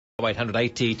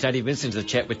0880 1080. Listening to the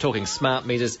chat, we're talking smart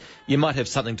meters. You might have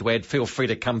something to add. Feel free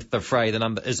to come to the fray. The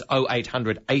number is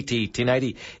 0800 80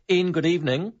 1080. Ian, good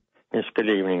evening. Yes, good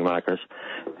evening, Marcus.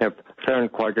 I've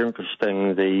found quite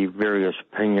interesting the various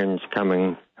opinions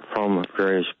coming from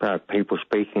various people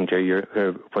speaking to you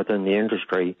within the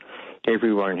industry.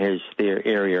 Everyone has their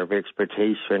area of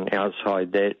expertise, and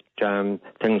outside that,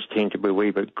 things tend to be a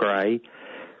wee bit grey.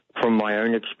 From my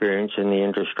own experience in the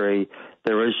industry,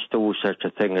 there is still such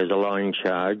a thing as a line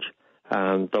charge.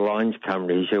 The lines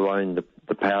companies who own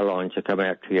the power lines that come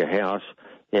out to your house,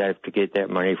 you have to get that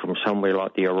money from somewhere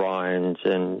like the Orions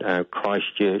and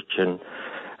Christchurch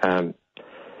and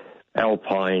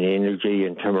Alpine Energy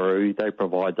and Timaru. They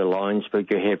provide the lines, but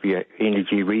you have your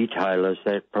energy retailers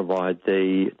that provide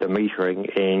the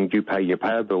metering, and you pay your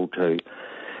power bill too.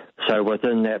 So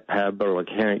within that power bill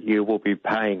account, you will be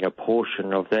paying a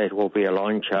portion of that will be a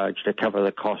line charge to cover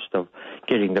the cost of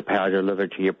getting the power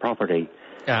delivered to your property.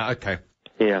 Okay.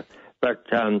 Yeah, but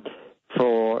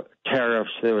for tariffs,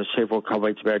 there were several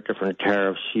comments about different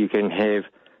tariffs. You can have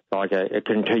like a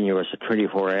continuous, a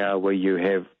 24-hour where you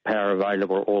have power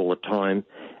available all the time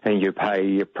and you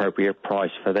pay the appropriate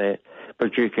price for that.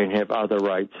 But you can have other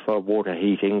rates for water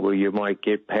heating where you might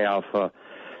get power for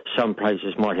some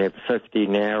places might have 50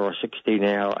 now or 60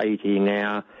 now, 80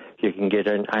 now. You can get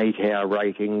an 8-hour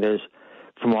rating.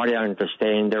 From what I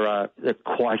understand, there are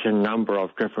quite a number of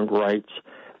different rates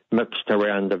mixed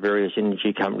around the various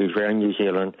energy companies around New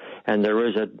Zealand, and there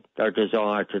is a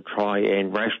desire to try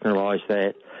and rationalise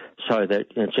that so that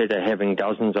instead of having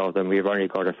dozens of them, we've only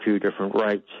got a few different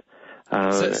rates.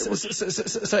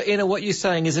 So, Anna, what you're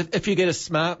saying is if you get a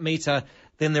smart meter,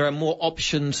 then there are more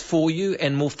options for you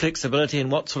and more flexibility in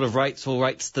what sort of rates or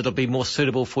rates that'll be more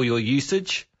suitable for your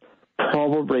usage?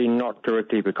 Probably not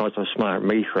directly because of smart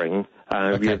metering.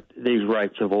 Okay. These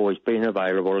rates have always been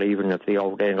available, even if the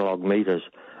old analogue meters.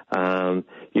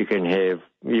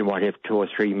 You might have 2 or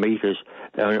 3 meters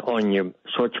on your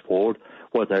switchboard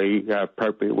with a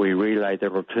appropriately relay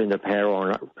that will turn the power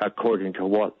on according to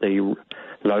what the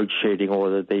load shedding or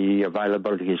the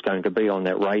availability is going to be on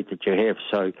that rate that you have.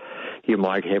 So you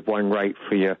might have one rate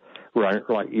for your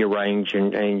range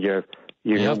and your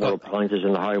normal appliances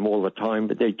in the home all the time,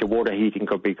 but your water heating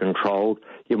could be controlled.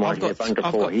 You might have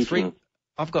underfloor heating.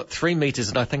 I've got 3 meters,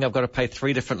 and I think I've got to pay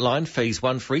 3 different line fees,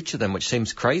 one for each of them, which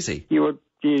seems crazy. Your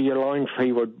line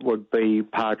fee would be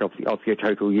part of your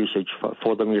total usage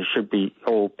for them. You should be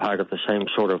all part of the same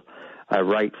sort of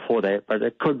rate for that, but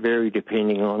it could vary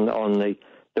depending on the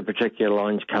particular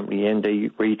lines company and the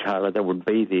retailer that would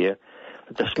be there.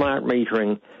 But the smart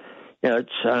metering, it's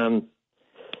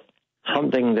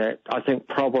something that I think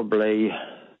probably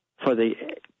for the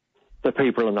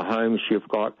people in the homes, you've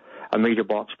got a meter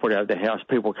box put out of the house,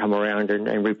 people come around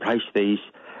and replace these.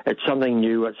 It's something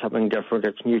new, it's something different,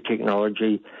 it's new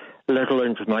technology. Little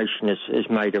information is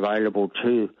made available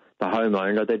to the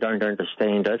homeowner. They don't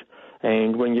understand it.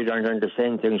 And when you don't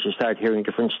understand things, you start hearing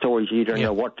different stories. You don't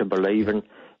know what to believe. And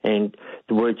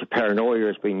the words of paranoia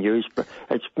has been used, but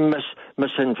it's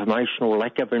misinformation or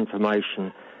lack of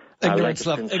information. Ignorance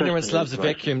loves a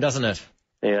vacuum, doesn't it?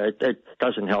 Yeah, it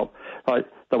doesn't help.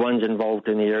 The ones involved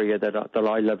in the area that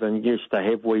I live in used to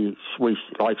have we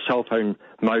like cell phone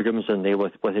modems in there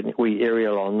with a wee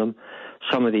aerial on them.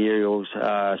 Some of the aerials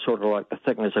are sort of like the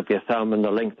thickness of your thumb and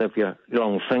the length of your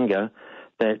long finger.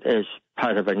 That is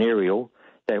part of an aerial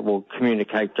that will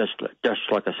communicate just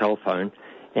like a cell phone.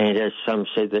 And as some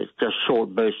said, it's just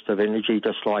short bursts of energy,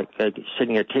 just like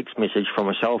sending a text message from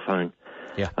a cell phone.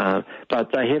 Yeah.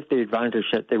 But they have the advantage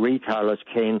that the retailers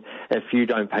can, if you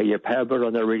don't pay your power bill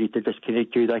and they're ready to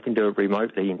disconnect you, they can do it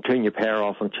remotely and turn your power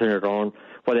off and turn it on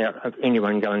without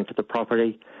anyone going to the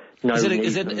property. Is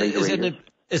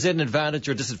it an advantage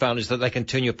or a disadvantage that they can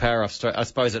turn your power off? I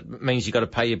suppose it means you've got to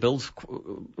pay your bills.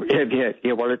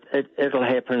 Yeah. Well, it'll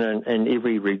happen in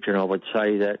every region. I would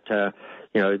say that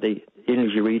the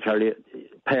energy retailer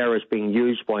power is being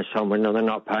used by someone and they're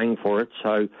not paying for it.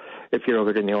 So if you look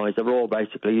at it in the eyes of the law,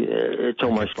 basically it's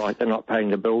almost like they're not paying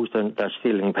the bills and they're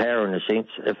stealing power in a sense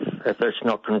if it's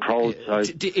not controlled.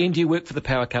 Ian, do you work for the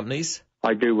power companies?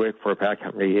 I do work for a power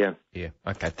company, yeah. Yeah,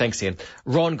 okay. Thanks, Ian.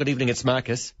 Ron, good evening. It's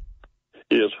Marcus.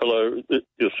 Yes, hello.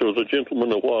 Yes, there was a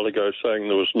gentleman a while ago saying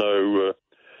there was no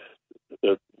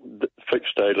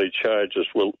fixed daily charges.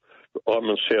 Well, I'm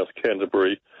in South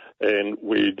Canterbury, and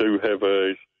we do have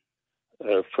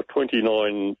for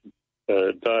 29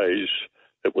 days,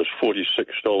 it was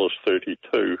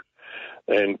 $46.32,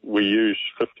 and we use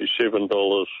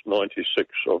 $57.96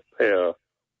 of power.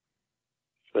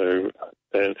 So,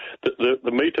 and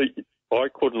the meter, I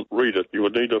couldn't read it. You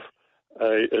would need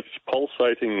it's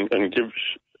pulsating and gives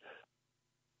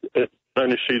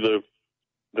only see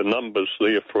the numbers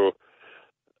there for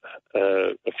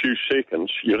a few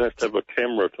seconds. You'd have to have a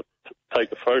camera to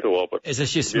take a photo of it. Is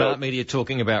this your smart meter you're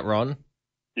talking about, Ron?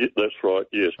 Yeah, that's right,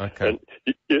 yes. Okay. And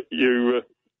you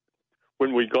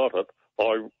when we got it,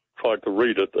 I tried to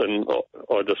read it, and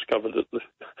I discovered that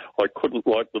I couldn't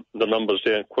write the numbers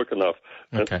down quick enough.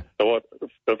 Okay. And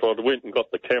if I'd went and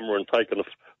got the camera and taken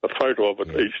a photo of it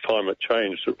each time it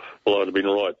changed, well, I'd have been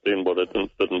right then, but I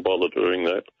didn't bother doing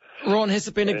that. Ron, has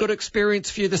it been a good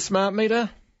experience for you, the smart meter?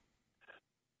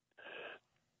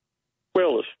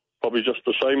 Well, it's probably just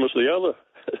the same as the other.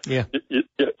 Yeah.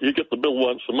 You get the bill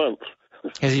once a month.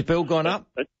 Has your bill gone up?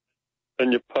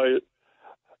 And you pay it.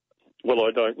 Well,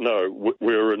 I don't know.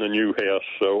 We're in a new house,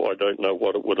 so I don't know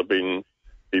what it would have been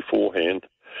beforehand.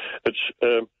 It's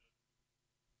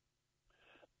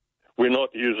we're not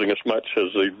using as much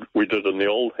as we did in the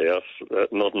old house,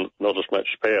 not as much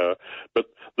power, but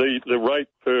the rate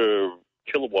per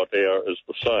kilowatt hour is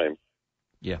the same.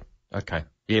 Yeah. Okay.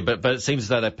 Yeah, but it seems as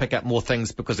though they pick up more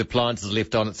things because the appliances are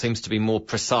left on. It seems to be more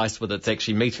precise with its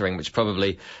actually metering, which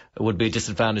probably would be a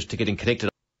disadvantage to getting connected.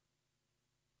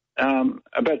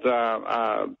 About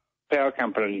the power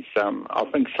companies, I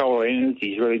think solar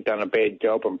energy's really done a bad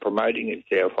job in promoting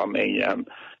itself. I mean,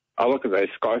 I look at those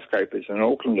skyscrapers in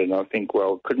Auckland and I think,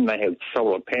 well, couldn't they have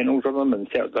solar panels on them and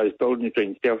those buildings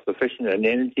being self-sufficient in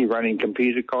energy, running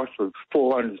computer costs of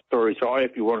 400 stories high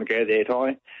if you want to go that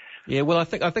high? Yeah, well, I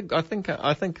think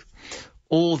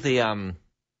all the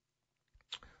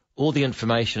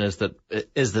information is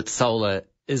that solar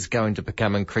is going to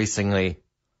become increasingly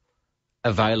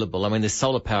available. I mean, there's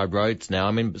solar-powered roads now.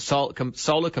 I mean, solar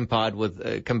combined with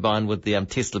the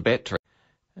Tesla battery.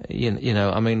 You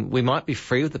know, I mean, we might be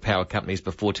free with the power companies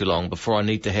before too long, before I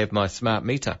need to have my smart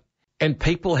meter. And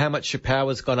people, how much your power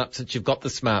has gone up since you've got the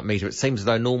smart meter? It seems as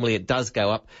though normally it does go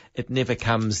up. It never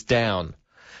comes down.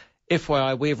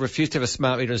 FYI, we have refused to have a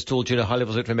smart meter installed due to high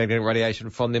levels of electromagnetic radiation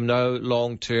from them. No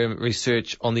long-term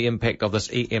research on the impact of this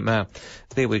EMR.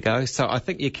 There we go. So I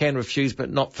think you can refuse, but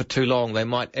not for too long. They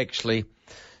might actually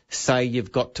say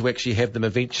you've got to actually have them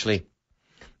eventually.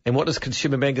 And what does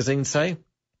Consumer Magazine say?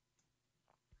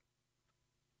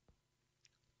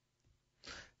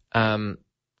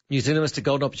 New Zealand missed a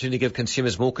golden opportunity to give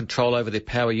consumers more control over their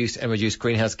power use and reduce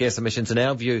greenhouse gas emissions. In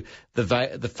our view,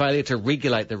 the failure to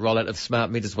regulate the rollout of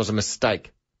smart meters was a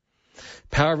mistake.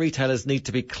 Power retailers need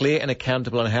to be clear and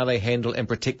accountable on how they handle and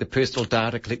protect the personal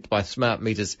data collected by smart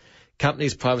meters.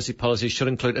 Companies' privacy policies should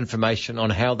include information on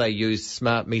how they use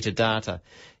smart meter data.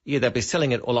 Yeah, they'll be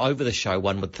selling it all over the show,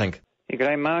 one would think. Yeah,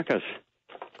 g'day, Marcus.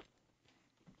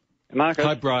 Marcus.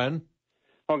 Hi, Brian.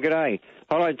 Oh, g'day.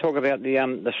 I'd like to talk about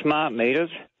the smart meters.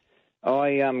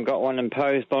 I got one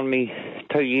imposed on me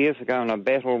 2 years ago, and I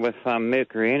battled with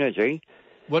Mercury Energy.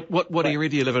 What area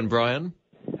do you live in, Brian?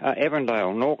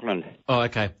 Avondale, in Auckland. Oh,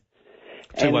 okay.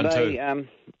 212.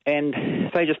 And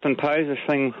they just imposed this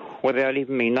thing without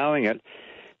even me knowing it.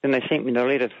 Then they sent me the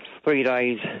letter 3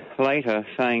 days later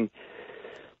saying,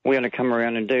 we're going to come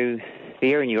around and do the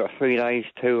area, and you've got 3 days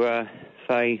to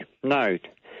say no.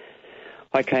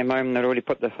 I came home and they'd already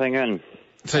put the thing in.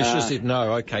 So you should have said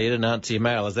no. Okay, you didn't answer your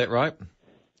mail. Is that right?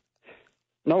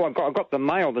 No, I got the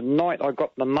mail. The night I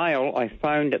got the mail, I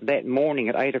phoned it that morning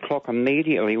at 8 o'clock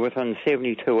immediately within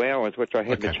 72 hours, which I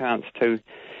had the chance to.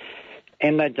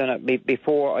 And they'd done it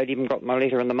before I'd even got my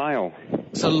letter in the mail.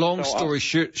 So long story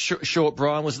short,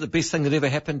 Brian, was it the best thing that ever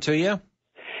happened to you?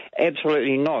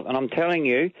 Absolutely not. And I'm telling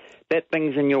you, that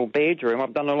thing's in your bedroom.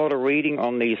 I've done a lot of reading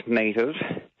on these meters.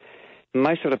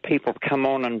 Most of the people come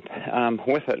on and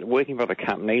with it, working for the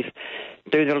companies,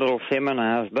 do the little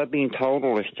seminars. They've been told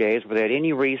all this jazz without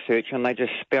any research, and they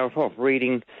just spout off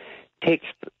reading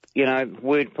text, you know,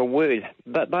 word for word.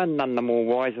 But they're none the more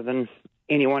wiser than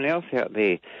anyone else out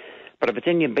there. But if it's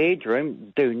in your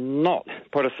bedroom, do not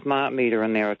put a smart meter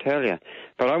in there, I tell you.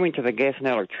 But I went to the Gas and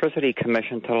Electricity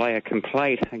Commission to lay a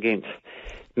complaint against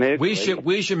Mercury.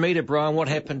 Where's your meter, Brian? What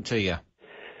happened to you?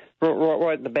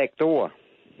 Right at the back door.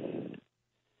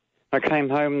 I came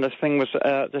home and this thing was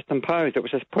just imposed. It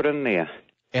was just put in there.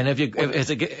 And has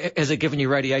it given you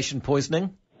radiation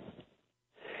poisoning?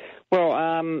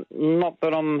 Well, not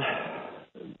that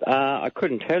I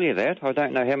couldn't tell you that. I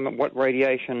don't know what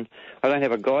radiation. I don't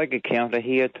have a Geiger counter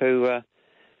here to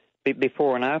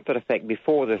before and after the fact.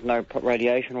 Before there's no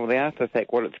radiation, or the after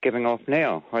effect, what it's giving off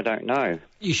now. I don't know.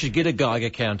 You should get a Geiger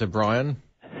counter, Brian.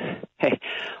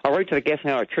 I wrote to the Gas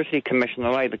and Electricity Commission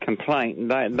to lay the complaint,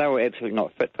 and they were absolutely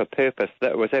not fit for purpose.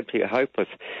 That was absolutely hopeless.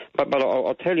 But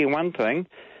I'll tell you one thing.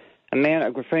 a man,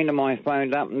 a friend of mine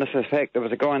phoned up, and this is fact, there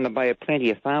was a guy in the Bay of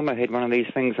Plenty, a farmer, had one of these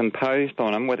things imposed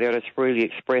on him without his freely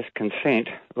expressed consent,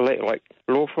 like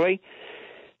lawfully.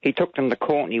 He took them to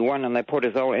court and he won, and they put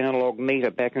his old analogue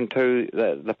meter back into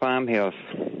the farmhouse.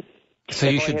 So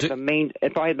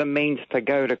if I had the means to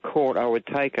go to court, I would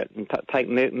take it and take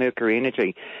Mercury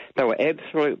Energy. They were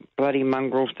absolute bloody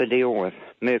mongrels to deal with,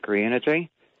 Mercury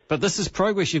Energy. But this is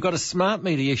progress. You've got a smart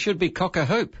meter. You should be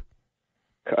cock-a-hoop.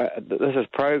 This is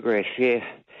progress, yeah.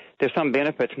 There's some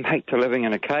benefits, mate, to living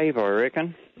in a cave, I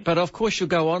reckon. But of course you'll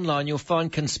go online, you'll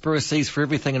find conspiracies for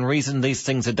everything and reason these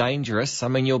things are dangerous. I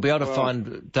mean, you'll be able to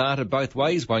find data both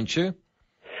ways, won't you?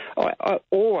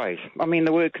 Always. I mean,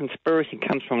 the word conspiracy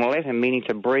comes from Latin, meaning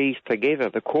to breeze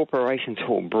together. The corporations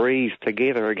all breeze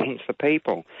together against the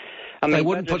people. I mean, they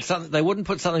wouldn't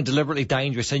put something deliberately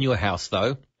dangerous in your house,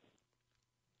 though.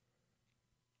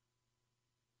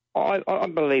 I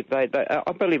believe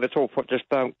I believe it's all for just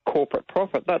corporate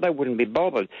profit. They wouldn't be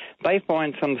bothered. They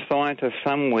find some scientist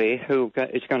somewhere who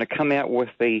is going to come out with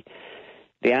the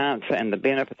answer and the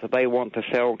benefits that they want to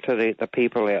sell to the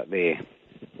people out there.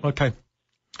 Okay.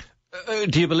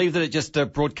 Do you believe that it just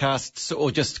broadcasts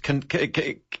or just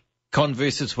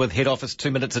converses with head office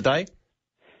 2 minutes a day?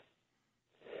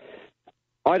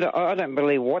 I don't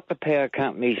believe what the power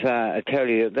companies tell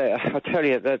you. I tell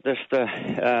you that just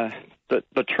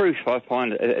the truth, I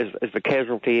find, is the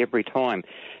casualty every time.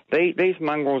 These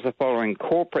mongrels are following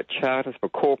corporate charters for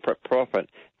corporate profit.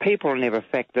 People are never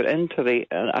factored into the...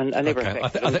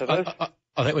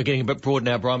 I think we're getting a bit broad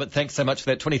now, Brian, but thanks so much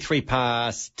for that.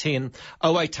 10,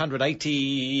 0800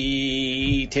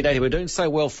 80 1080. We're doing so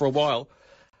well for a while.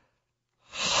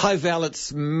 Hi, Val,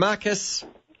 it's Marcus.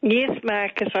 Yes,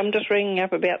 Marcus, I'm just ringing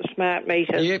up about the smart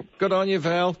meters. Yeah, good on you,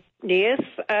 Val. Yes,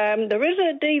 there is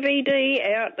a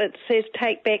DVD out that says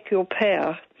Take Back Your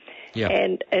Power. Yeah.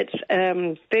 And it's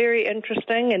very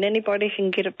interesting, and anybody can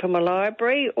get it from a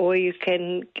library, or you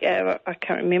can, I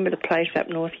can't remember the place up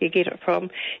north you get it from,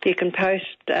 you can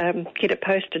get it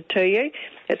posted to you.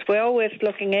 It's well worth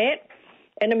looking at.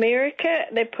 In America,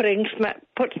 they're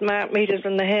put smart meters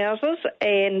in the houses,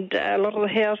 and a lot of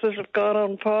the houses have gone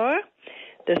on fire.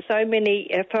 There's so many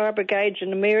fire brigades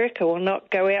in America will not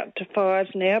go out to fires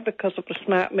now because of the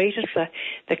smart meters.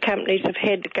 The companies have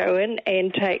had to go in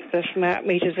and take the smart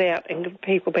meters out and give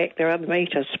people back their other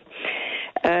meters.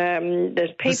 There's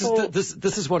people...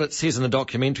 This is what it says in the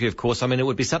documentary, of course. I mean, it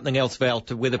would be something else, Val,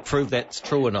 to whether prove that's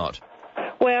true or not.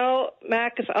 Well,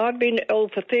 Marcus, I've been ill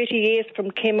for 30 years from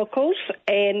chemicals,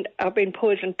 and I've been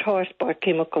poisoned twice by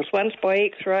chemicals, once by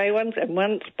X-ray ones and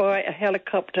once by a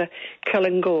helicopter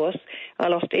killing gorse. I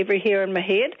lost every hair in my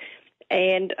head,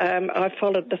 and I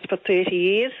followed this for 30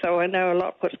 years, so I know a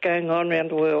lot what's going on around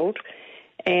the world,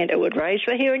 and it would raise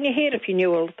the hair in your head if you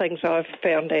knew all the things I've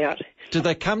found out. Did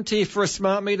they come to you for a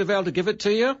smart meter, Val, to give it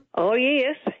to you? Oh,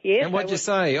 yes. And what'd you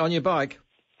say, on your bike?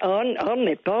 On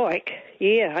their bike,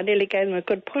 yeah. I nearly gave them a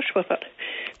good push with it.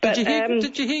 But,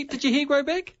 did your hair grow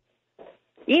back?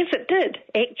 Yes, it did,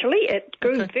 actually. It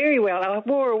grew very well. I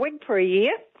wore a wig for a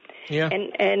year. Yeah.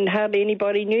 And hardly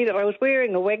anybody knew that I was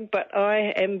wearing a wig, but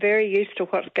I am very used to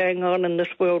what's going on in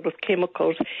this world with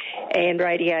chemicals and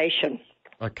radiation.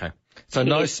 Okay. So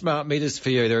no smart meters for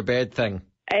you. They're a bad thing.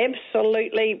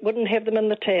 Absolutely. Wouldn't have them in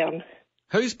the town.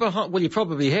 Who's behind? Well, you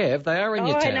probably have. They are in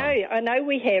your town. I know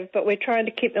we have, but we're trying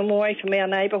to keep them away from our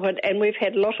neighbourhood, and we've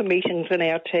had a lot of meetings in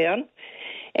our town,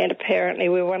 and apparently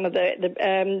we're one of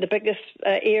the biggest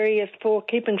areas for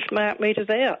keeping smart meters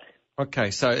out.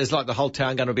 Okay, so is like the whole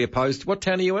town going to be opposed? What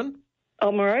town are you in?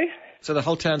 Oamaru. So the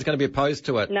whole town's going to be opposed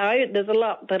to it? No, there's a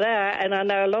lot that are, and I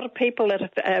know a lot of people that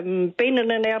have been in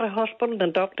and out of hospital,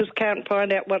 and doctors can't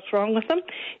find out what's wrong with them.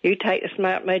 You take the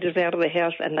smart meters out of the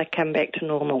house, and they come back to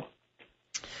normal.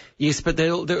 Yes, but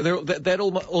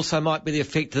that also might be the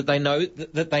effect that they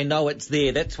know it's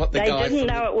there. That's what they didn't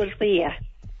know it was there.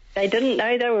 They didn't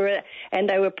know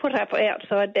they were put up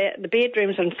outside the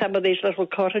bedrooms in some of these little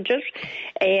cottages,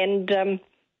 and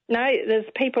there's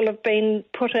people have been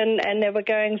put in and they were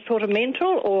going sort of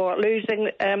mental or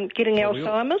getting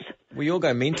Alzheimer's. We all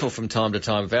go mental from time to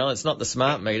time, Val. It's not the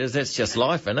smart meters. That's just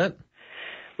life, isn't it?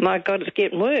 My God, it's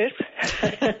getting worse.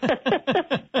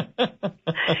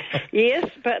 Yes,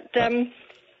 but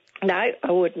no,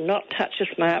 I would not touch a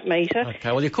smart meter.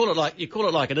 Okay, well you call it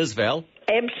like it is, Val.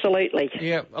 Absolutely.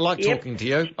 Yeah, I like talking to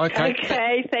you. Okay.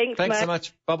 Okay, thanks so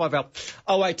much. Bye, Val.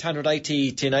 0800 80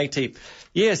 1080.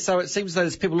 Yeah, so it seems that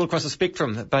there's people all across the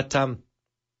spectrum, but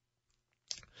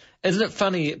isn't it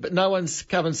funny? But no one's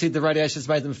come and said the radiation's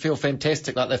made them feel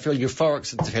fantastic, like they feel euphoric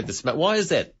since they've had the smart. Why is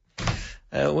that?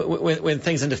 When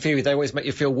things interfere, they always make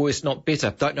you feel worse, not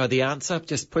better. Don't know the answer,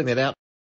 just putting that out.